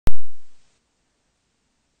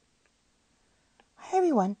Hey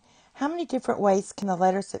everyone, how many different ways can the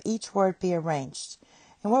letters of each word be arranged?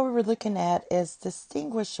 And what we were looking at is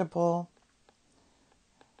distinguishable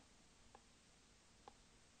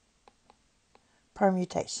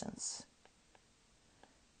permutations.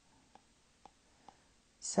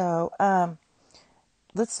 So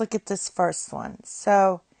let's look at this first one.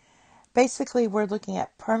 So basically we're looking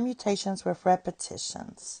at permutations with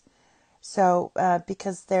repetitions. So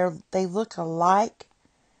because they look alike,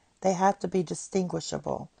 they have to be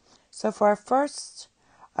distinguishable. So for our first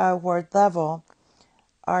word level,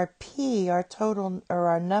 our P, our total, or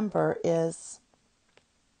our number is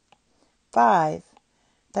 5.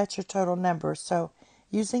 That's your total number. So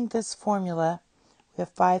using this formula, we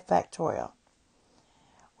have 5 factorial.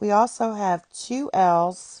 We also have 2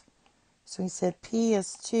 L's. So we said P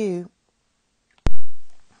is 2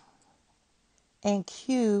 and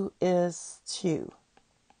Q is 2.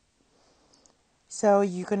 So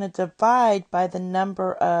you're going to divide by the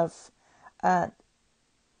number of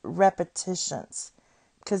repetitions,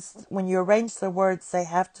 because when you arrange the words, they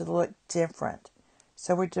have to look different.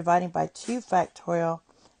 So we're dividing by 2 factorial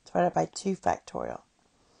divided by 2 factorial.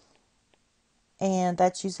 And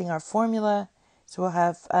that's using our formula. So we'll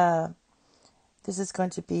have, this is going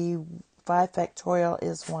to be 5 factorial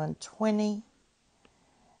is 120.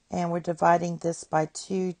 And we're dividing this by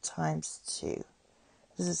 2 times 2.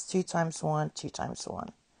 This is 2 times 1, 2 times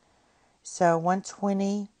 1. So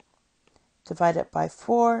 120 divided by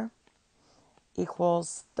 4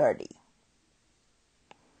 equals 30.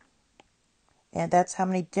 And that's how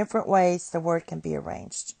many different ways the word can be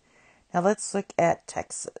arranged. Now let's look at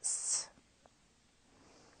Texas.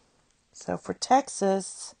 So for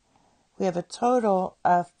Texas, we have a total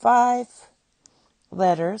of 5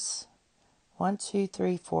 letters. 1, 2,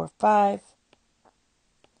 3, 4, 5.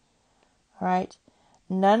 All right.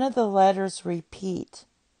 None of the letters repeat.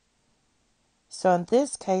 So in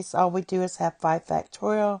this case, all we do is have 5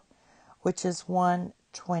 factorial, which is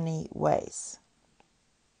 120 ways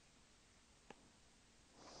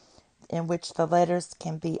in which the letters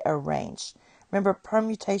can be arranged. Remember,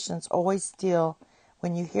 permutations always deal,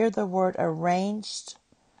 when you hear the word arranged,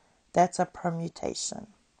 that's a permutation.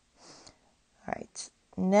 All right.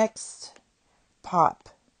 Next, pop.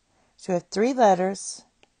 So we have 3 letters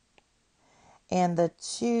and the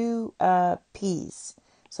 2 P's.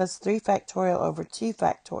 So it's 3 factorial over 2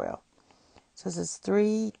 factorial. So this is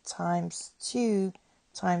 3 times 2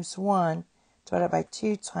 times 1 divided by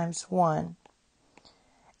 2 times 1.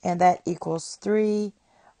 And that equals 3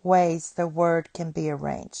 ways the word can be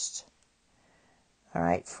arranged. All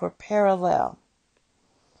right, for parallel,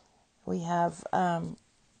 we have, let's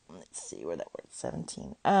see where that word,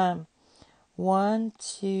 17. 1,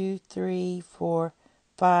 2, 3, 4,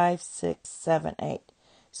 5, 6, 7, 8.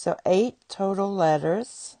 So 8 total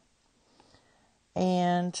letters.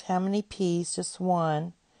 And how many P's? Just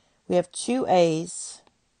 1. We have 2 A's.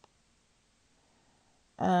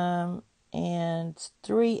 And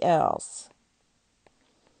 3 L's.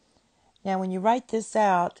 Now when you write this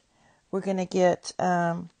out, we're going to get,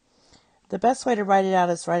 the best way to write it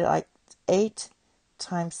out is write it like 8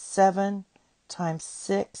 times 7 times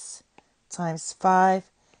 6 times 5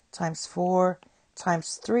 times 4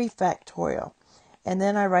 times 3 factorial. And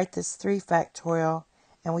then I write this 3 factorial,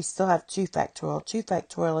 and we still have 2 factorial. 2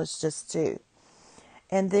 factorial is just 2.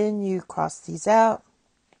 And then you cross these out.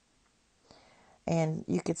 And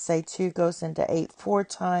you could say 2 goes into 8 4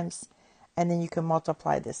 times, and then you can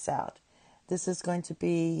multiply this out. This is going to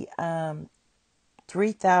be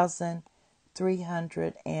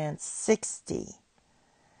 3,360.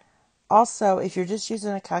 Also, if you're just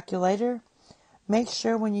using a calculator, make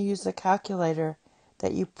sure when you use a calculator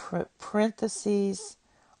that you put parentheses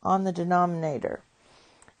on the denominator.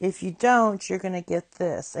 If you don't, you're going to get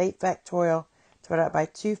this, 8 factorial divided by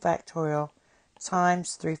 2 factorial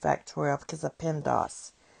times 3 factorial because of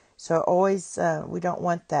PEMDAS. So always, we don't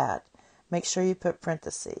want that. Make sure you put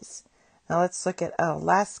parentheses. Now let's look at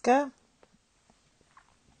Alaska.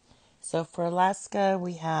 So for Alaska,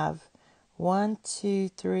 we have 1, 2,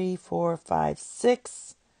 3, 4, 5,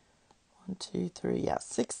 6. 1, 2, 3,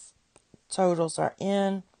 6 totals are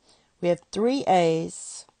in. We have 3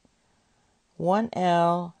 A's, 1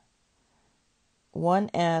 L, 1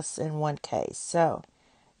 S, and 1 K. So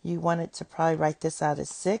you wanted to probably write this out as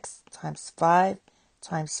 6 times 5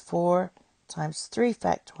 times 4 times 3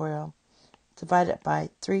 factorial divided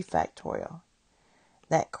by 3 factorial.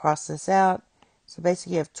 That crosses out. So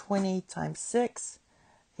basically you have 20 times 6,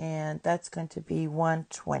 and that's going to be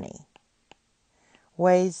 120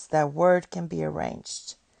 ways that word can be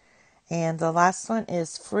arranged. And the last one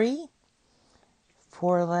is free.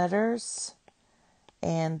 4 letters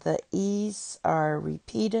and the e's are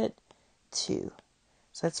repeated 2.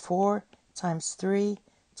 So it's 4 times 3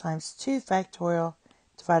 times 2 factorial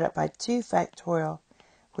divided by 2 factorial,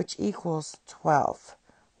 which equals 12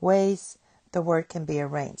 ways the word can be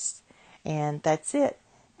arranged. And that's it.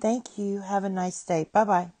 Thank you. Have a nice day.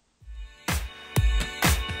 Bye-bye.